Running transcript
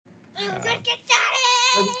Let's get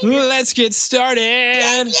started. Let's get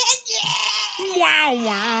started. Wow,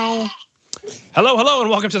 wow. Hello, and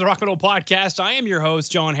welcome to the Rock Metal Podcast. I am your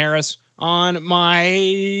host, John Harris. On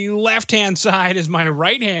my left-hand side is my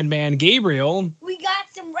right-hand man, Gabriel. We got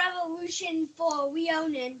some revolution for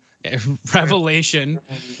Lyonen. Revelation.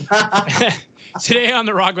 Today on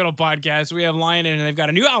the Rock Metal Podcast, we have Lyonen, and they've got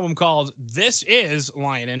a new album called This Is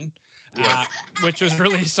Lyonen, which was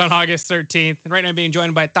released on August 13th. And right now I'm being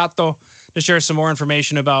joined by Tato to share some more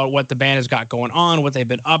information about what the band has got going on, what they've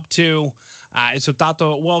been up to. So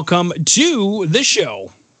Tato, welcome to the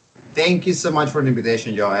show. Thank you so much for the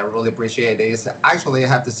invitation, Joe. I really appreciate this. Actually, I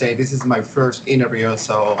have to say, this is my first interview,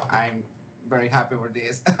 so I'm very happy with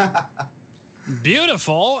this.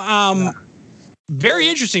 Beautiful. Very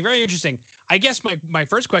interesting, very interesting. I guess my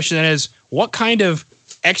first question then is, what kind of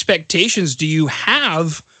expectations do you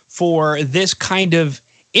have for this kind of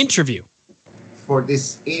interview? For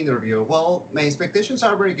this interview, well, my expectations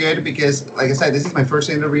are very good because, like I said, this is my first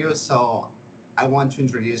interview, so I want to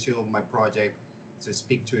introduce you my project, to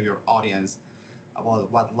speak to your audience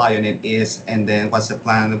about what Lyonen is, and then what's the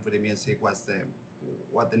plan for the music, what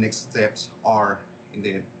the next steps are in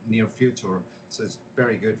the near future. So it's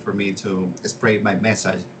very good for me to spread my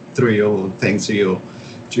message through you, thanks to you,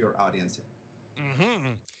 to your audience.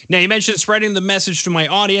 Mm-hmm. Now, you mentioned spreading the message to my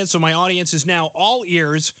audience, so my audience is now all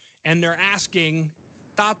ears, and they're asking,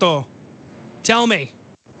 Tato, tell me,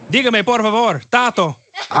 dígame por favor, Tato.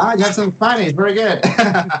 You have some Spanish, very good.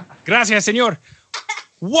 Gracias, señor.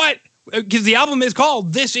 What? Because the album is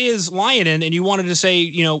called This Is Lyonen, and you wanted to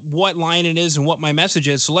say, what Lyonen is and what my message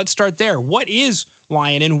is. So let's start there. What is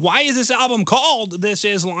Lyonen? Why is this album called This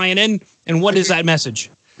Is Lyonen? And what is that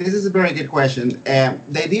message? This is a very good question. The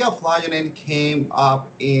idea of Lyonen came up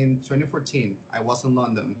in 2014. I was in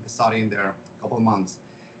London studying there a couple of months.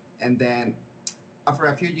 And then after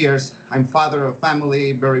a few years, I'm father of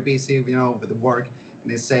family, very busy, with the work.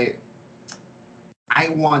 And they say, I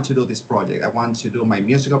want to do this project. I want to do my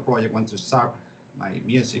musical project. I want to start my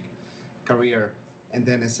music career. And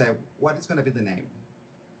then I said, what is going to be the name?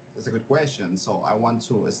 That's a good question. So I want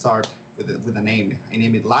to start with a name. I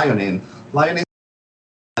name it Lyonen. Lyonen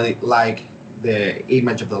is like the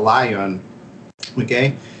image of the lion,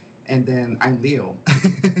 okay? And then I'm Leo,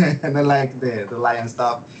 and I like the lion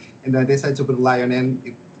stuff. And then I decided to put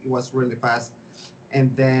Lyonen. It was really fast.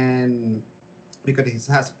 And then because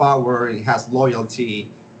it has power, it has loyalty,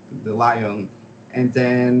 the lion. And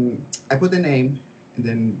then I put the name, and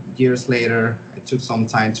then years later, I took some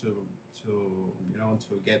time to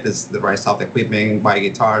get the right stuff, equipment, buy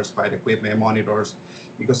guitars, buy the equipment, monitors,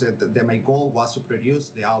 because my goal was to produce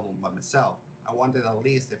the album by myself. I wanted at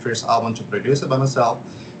least the first album to produce it by myself,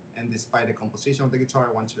 and despite the composition of the guitar,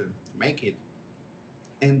 I want to make it.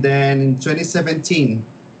 And then in 2017,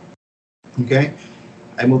 okay,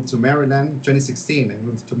 I moved to Maryland. 2016, I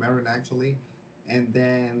moved to Maryland actually. And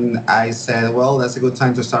then I said, well, that's a good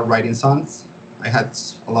time to start writing songs. I had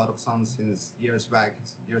a lot of songs since years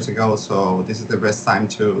ago. So this is the best time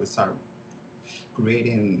to start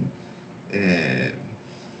creating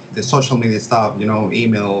the social media stuff,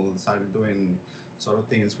 email, started doing sort of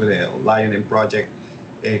things with the Lyonen project,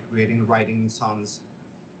 writing songs.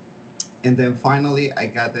 And then finally, I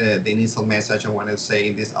got the initial message I wanted to say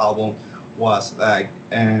in this album was like,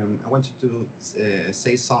 I wanted to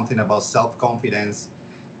say something about self-confidence.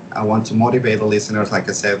 I want to motivate the listeners, like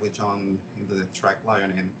I said with John in the track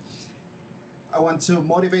Lyonen. I want to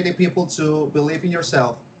motivate the people to believe in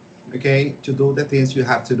yourself, okay? To do the things you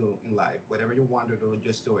have to do in life. Whatever you want to do,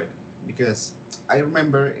 just do it. Because I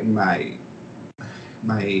remember in my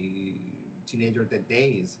teenager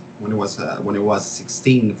days, when I was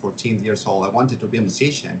 16, 14 years old, I wanted to be a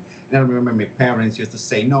musician. And I remember my parents used to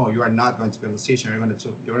say, no, you are not going to be a musician.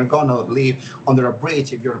 You're going to live under a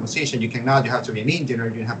bridge if you're a musician. You cannot. You have to be an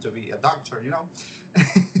engineer. You have to be a doctor,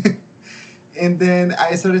 And then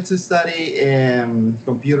I started to study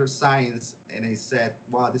computer science, and I said,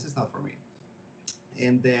 wow, this is not for me.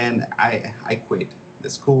 And then I quit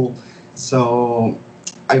the school. So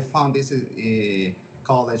I found this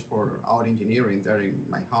college for audio engineering there in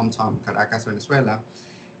my hometown, Caracas, Venezuela.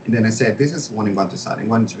 And then I said, this is what I'm going to study. I'm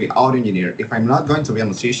going to be audio engineer. If I'm not going to be a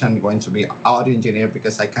musician, I'm going to be audio engineer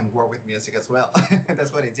because I can work with music as well.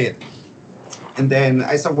 That's what I did. And then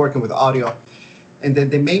I started working with audio. And then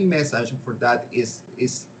the main message for that is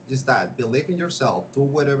just that, believe in yourself, do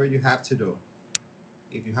whatever you have to do.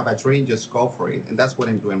 If you have a dream, just go for it. And that's what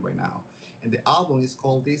I'm doing right now. And the album is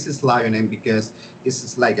called This Is Lyonen because this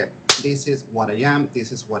is like this is what I am,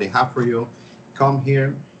 this is what I have for you. Come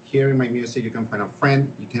here, hearing my music, you can find a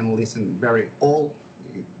friend, you can listen very old,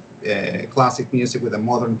 classic music with a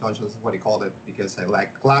modern touch. Is what he called it, because I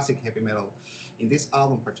like classic heavy metal. In this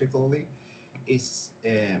album particularly, it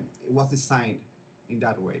was designed in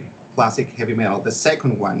that way, classic heavy metal. The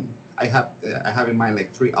second one, I have in mind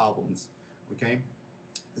like 3 albums. Okay,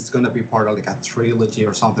 it's gonna be part of like a trilogy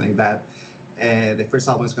or something like that. The first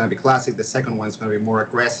album is gonna be classic. The second one is gonna be more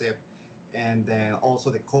aggressive. And then also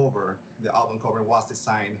the album cover was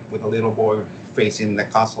designed with a little boy facing the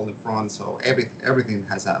castle in front. So everything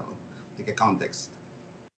has a context.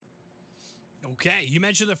 Okay, you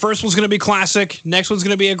mentioned the first one's going to be classic. Next one's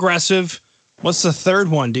going to be aggressive. What's the third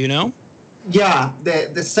one? Do you know? Yeah,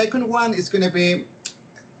 the second one is going to be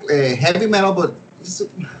heavy metal, but it's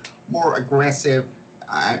more aggressive.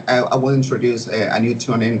 I will introduce a new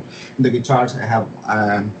tuning in the guitars.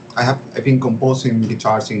 I've been composing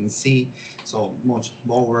guitars in C, so much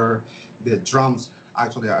lower. The drums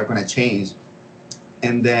actually are going to change,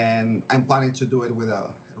 and then I'm planning to do it with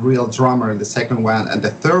a real drummer in the second one, and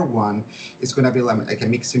the third one is going to be like a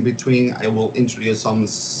mix in between. I will introduce some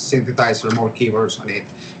synthesizer, more keyboards on it,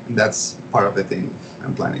 and that's part of the thing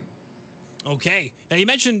I'm planning. Okay. Now, you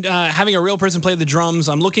mentioned having a real person play the drums.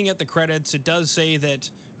 I'm looking at the credits. It does say that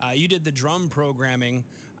you did the drum programming.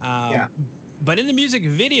 Yeah. But in the music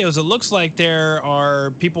videos, it looks like there are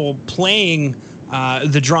people playing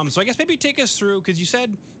the drums. So I guess maybe take us through, because you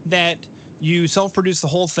said that you self-produced the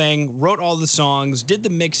whole thing, wrote all the songs, did the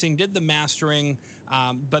mixing, did the mastering,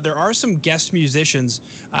 but there are some guest musicians.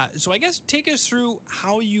 So I guess take us through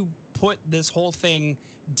how you put this whole thing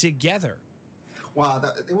together. Wow,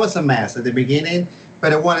 it was a mess at the beginning,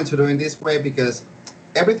 but I wanted to do it this way because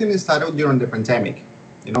everything started during the pandemic,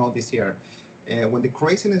 this year. When the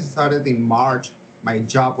craziness started in March, my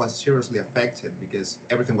job was seriously affected because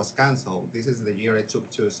everything was canceled. This is the year I took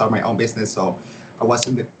to start my own business, so I was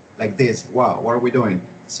like this. Wow, what are we doing?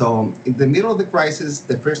 So in the middle of the crisis,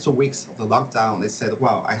 the first 2 weeks of the lockdown, I said,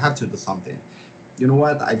 wow, I have to do something. You know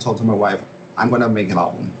what? I told to my wife, I'm going to make an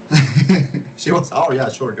album. She was, oh, yeah,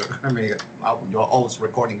 sure, you're going to make an album. You're always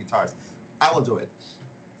recording guitars. I will do it.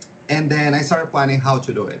 And then I started planning how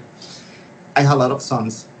to do it. I had a lot of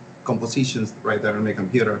songs, compositions right there on my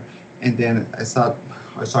computer. And then I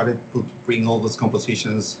started to bring all those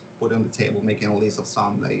compositions, put on the table, making a list of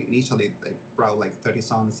songs. Initially, I brought like 30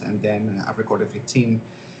 songs, and then I recorded 15.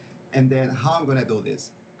 And then how I'm going to do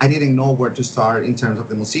this? I didn't know where to start in terms of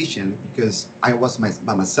the musician because I was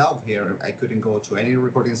by myself here. I couldn't go to any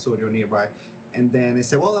recording studio nearby. And then I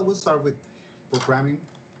said, well, I will start with programming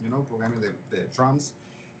the drums.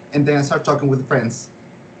 And then I started talking with friends.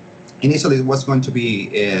 Initially, it was going to be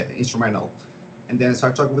instrumental. And then I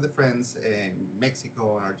started talking with the friends in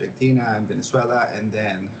Mexico, Argentina, and Venezuela. And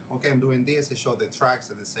then, okay, I'm doing this. I show the tracks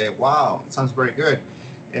and they say, wow, it sounds very good.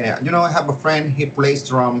 I have a friend, he plays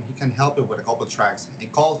drum, he can help you with a couple of tracks. I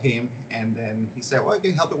called him, and then he said, well, I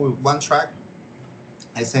can help you with one track.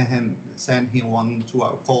 I sent him one 2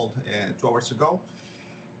 hour called 2 hours ago.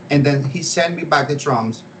 And then he sent me back the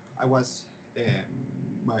drums.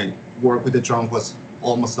 My work with the drums was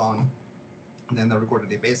almost done. And then I recorded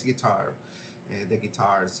the bass guitar, the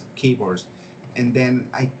guitars, keyboards. And then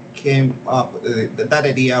I came up with that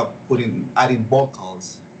idea of adding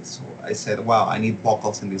vocals. So I said, wow, I need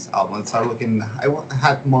vocals in this album. So I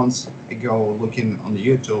had months ago looking on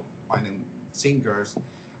YouTube, finding singers.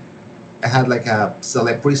 I had like a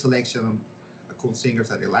pre-selection of cool singers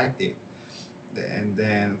that I liked it. And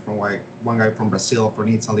then from one guy from Brazil, from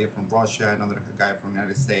Italy, from Russia, another guy from the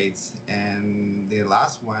United States. And the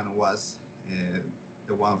last one was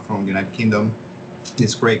the one from the United Kingdom,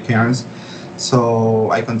 this Craig Cairns. So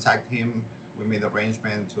I contacted him. We made an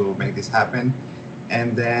arrangement to make this happen.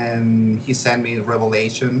 And then he sent me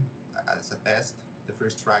Revelation as a test. The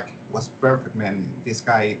first track was perfect, man. This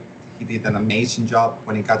guy, he did an amazing job.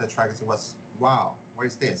 When he got the track, it was, wow, what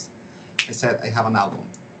is this? I said, I have an album.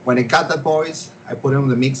 When I got that voice, I put it on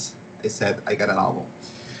the mix. I said, I got an album.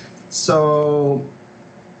 So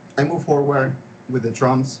I moved forward with the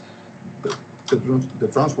drums. The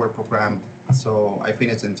drums were programmed. So I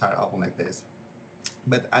finished the entire album like this.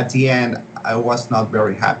 But at the end, I was not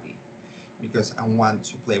very happy, because I want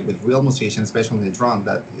to play with real musicians, especially the drum.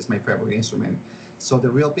 That is my favorite instrument. So the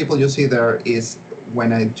real people you see there is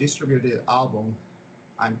when I distribute the album,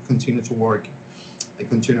 I continue to work. I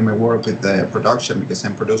continue my work with the production because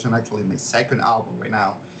I'm producing actually my second album right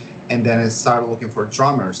now. And then I started looking for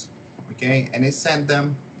drummers, okay? And I sent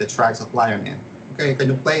them the tracks of Lyonen. Okay, can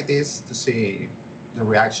you play this to see the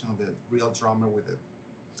reaction of the real drummer with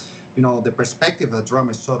the perspective of the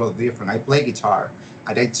drummer is totally different. I play guitar.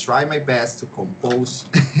 And I try my best to compose,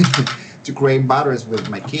 to create patterns with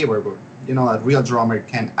my keyboard. But, a real drummer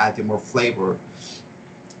can add more flavor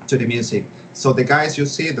to the music. So the guys you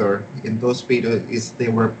see there in those videos, they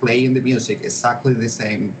were playing the music exactly the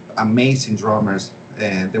same. Amazing drummers.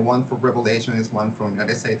 The one from Revelation is one from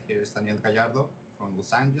United States. Here is Daniel Gallardo from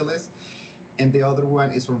Los Angeles, and the other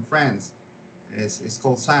one is from France. It's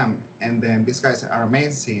called Sam, and then these guys are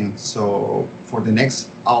amazing. So for the next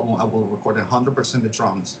album, I will record 100% the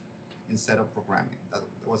drums instead of programming. That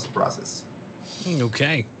was the process.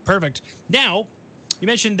 Okay, perfect. Now, you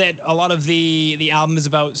mentioned that a lot of the album is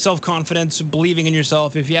about self-confidence, believing in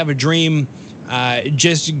yourself. If you have a dream,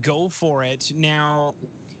 just go for it. Now,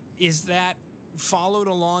 is that followed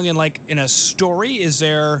along in a story? Is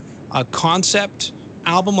there a concept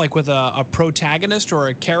album like with a protagonist or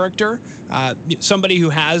a character, somebody who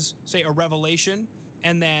has, say, a revelation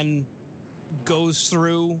and then goes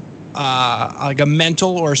through like a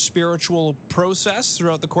mental or spiritual process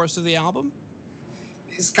throughout the course of the album?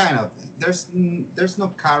 It's kind of, there's no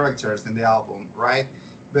characters in the album, right?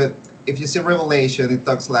 But if you see Revelation, it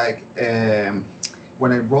talks like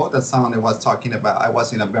when I wrote that song, I was talking about I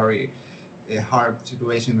was in a very hard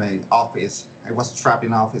situation in my office. I was trapped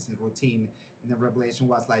in office in routine, and the revelation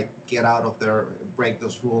was like, get out of there, break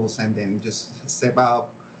those rules, and then just step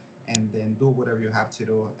up and then do whatever you have to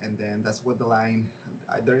do. And then that's what the line,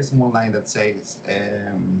 there is one line that says,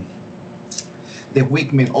 the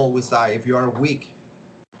weak men always die. If you are weak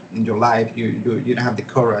in your life, you don't have the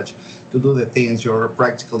courage to do the things, you're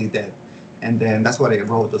practically dead. And then that's what I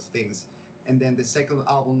wrote, those things. And then the second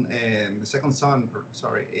album, the second song,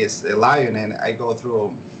 is Lyonen, and I go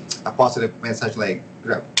through a positive message like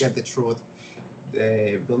get the truth,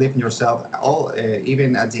 believe in yourself.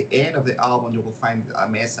 Even at the end of the album, you will find a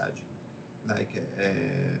message like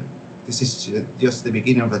this is just the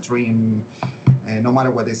beginning of a dream. No matter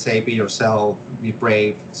what they say, be yourself, be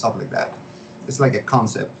brave, stuff like that. It's like a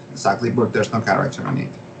concept, exactly, but there's no character on it.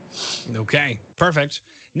 Okay, perfect.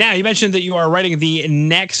 Now, you mentioned that you are writing the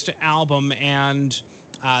next album, and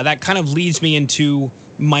that kind of leads me into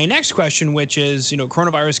my next question, which is,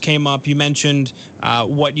 coronavirus came up. You mentioned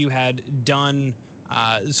what you had done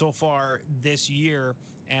so far this year,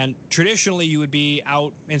 and traditionally you would be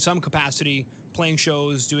out in some capacity playing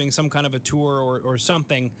shows, doing some kind of a tour or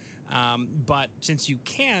something, but since you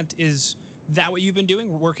can't, is that what you've been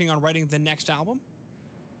doing, working on writing the next album?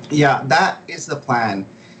 Yeah, that is the plan.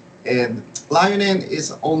 And Lyonen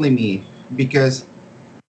is only me, because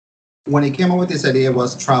when I came up with this idea, I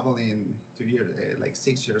was traveling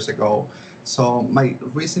 6 years ago. So my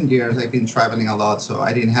recent years, I've been traveling a lot, so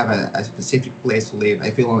I didn't have a specific place to live.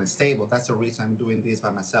 I feel unstable. That's the reason I'm doing this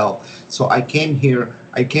by myself. So I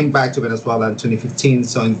came back to Venezuela in 2015.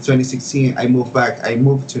 So in 2016, I moved back. I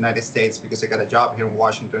moved to the United States because I got a job here in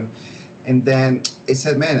Washington. And then I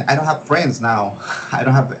said, man, I don't have friends now. I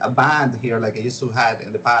don't have a band here like I used to have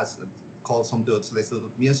in the past, called some dudes, let's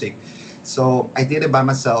do music. So I did it by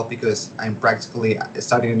myself because I'm practically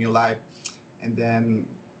starting a new life. And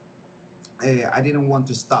then I didn't want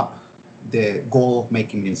to stop the goal of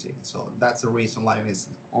making music. So that's the reason Lyonen is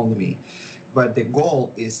only me. But the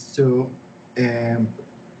goal is to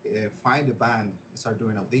find a band, start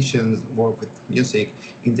doing auditions, work with music.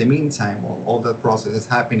 In the meantime, while all that process is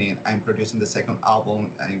happening, I'm producing the second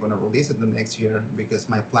album. I'm going to release it the next year because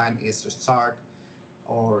my plan is to try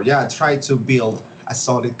to build a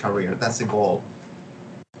solid career. That's the goal.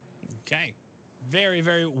 Okay. Very,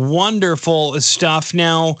 very wonderful stuff.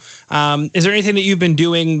 Now, is there anything that you've been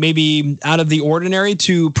doing maybe out of the ordinary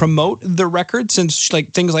to promote the record, since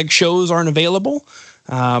things like shows aren't available?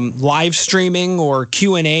 Live streaming or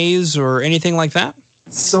Q&As or anything like that?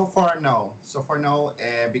 So far, no,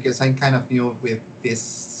 because I'm kind of new with these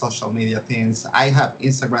social media things. I have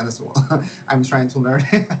Instagram as well. I'm trying to learn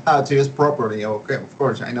how to use properly. Okay, of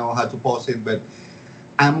course, I know how to post it, but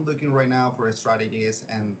I'm looking right now for strategies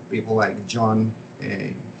and people like John.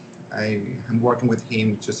 I'm working with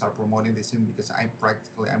him to start promoting this thing because I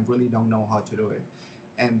really don't know how to do it.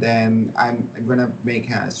 And then I'm going to make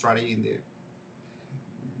a strategy in the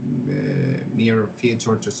near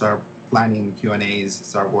future to start planning Q&As,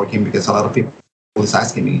 start working, because a lot of people is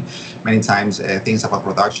asking me many times things about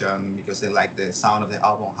production because they like the sound of the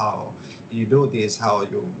album, how you do this,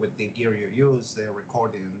 with the gear you use, the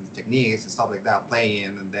recording techniques and stuff like that,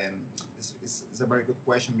 playing. And then it's a very good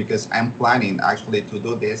question because I'm planning actually to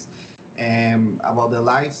do this. About the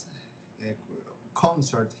live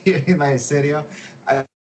concert here in my studio, I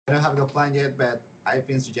don't have the plan yet, but I've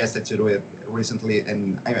been suggested to do it recently,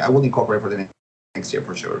 and I will incorporate for the next year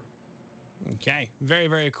for sure. Okay. Very,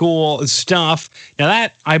 very cool stuff. Now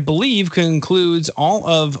that, I believe, concludes all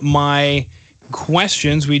of my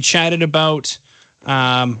questions. We chatted about,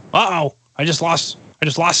 I just lost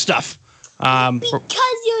stuff.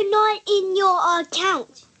 Because you're not in your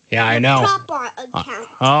account. Yeah, I know. Proper account.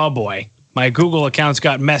 Oh boy. My Google accounts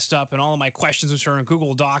got messed up and all of my questions which are in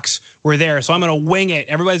Google Docs were there. So I'm going to wing it.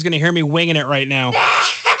 Everybody's going to hear me winging it right now.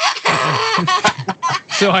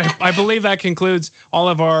 So I believe that concludes all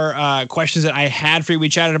of our questions that I had for you. We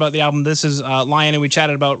chatted about the album. This is Lyonen. We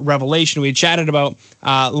chatted about Revelation. We chatted about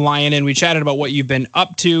Lyonen. We chatted about what you've been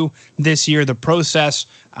up to this year, the process,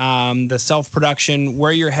 the self-production,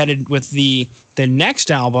 where you're headed with the next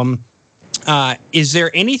album. Is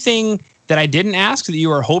there anything that I didn't ask that you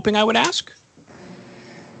were hoping I would ask?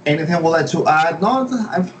 Anything I would like to add? No,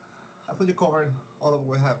 I think you covered all of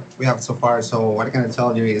what we have so far. So what I can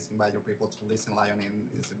tell you is invite your people to listen to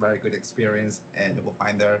Lyonen. It's a very good experience, and you will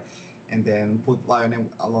find there. And then put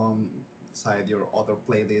Lyonen alongside your other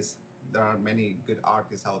playlists. There are many good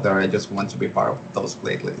artists out there. I just want to be part of those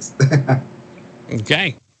playlists.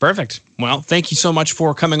 Okay, perfect. Well, thank you so much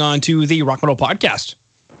for coming on to the Rock Metal Podcast.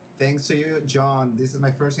 Thanks to you, John. This is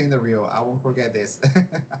my first interview. I won't forget this.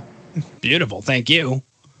 Beautiful. Thank you.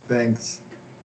 Thanks.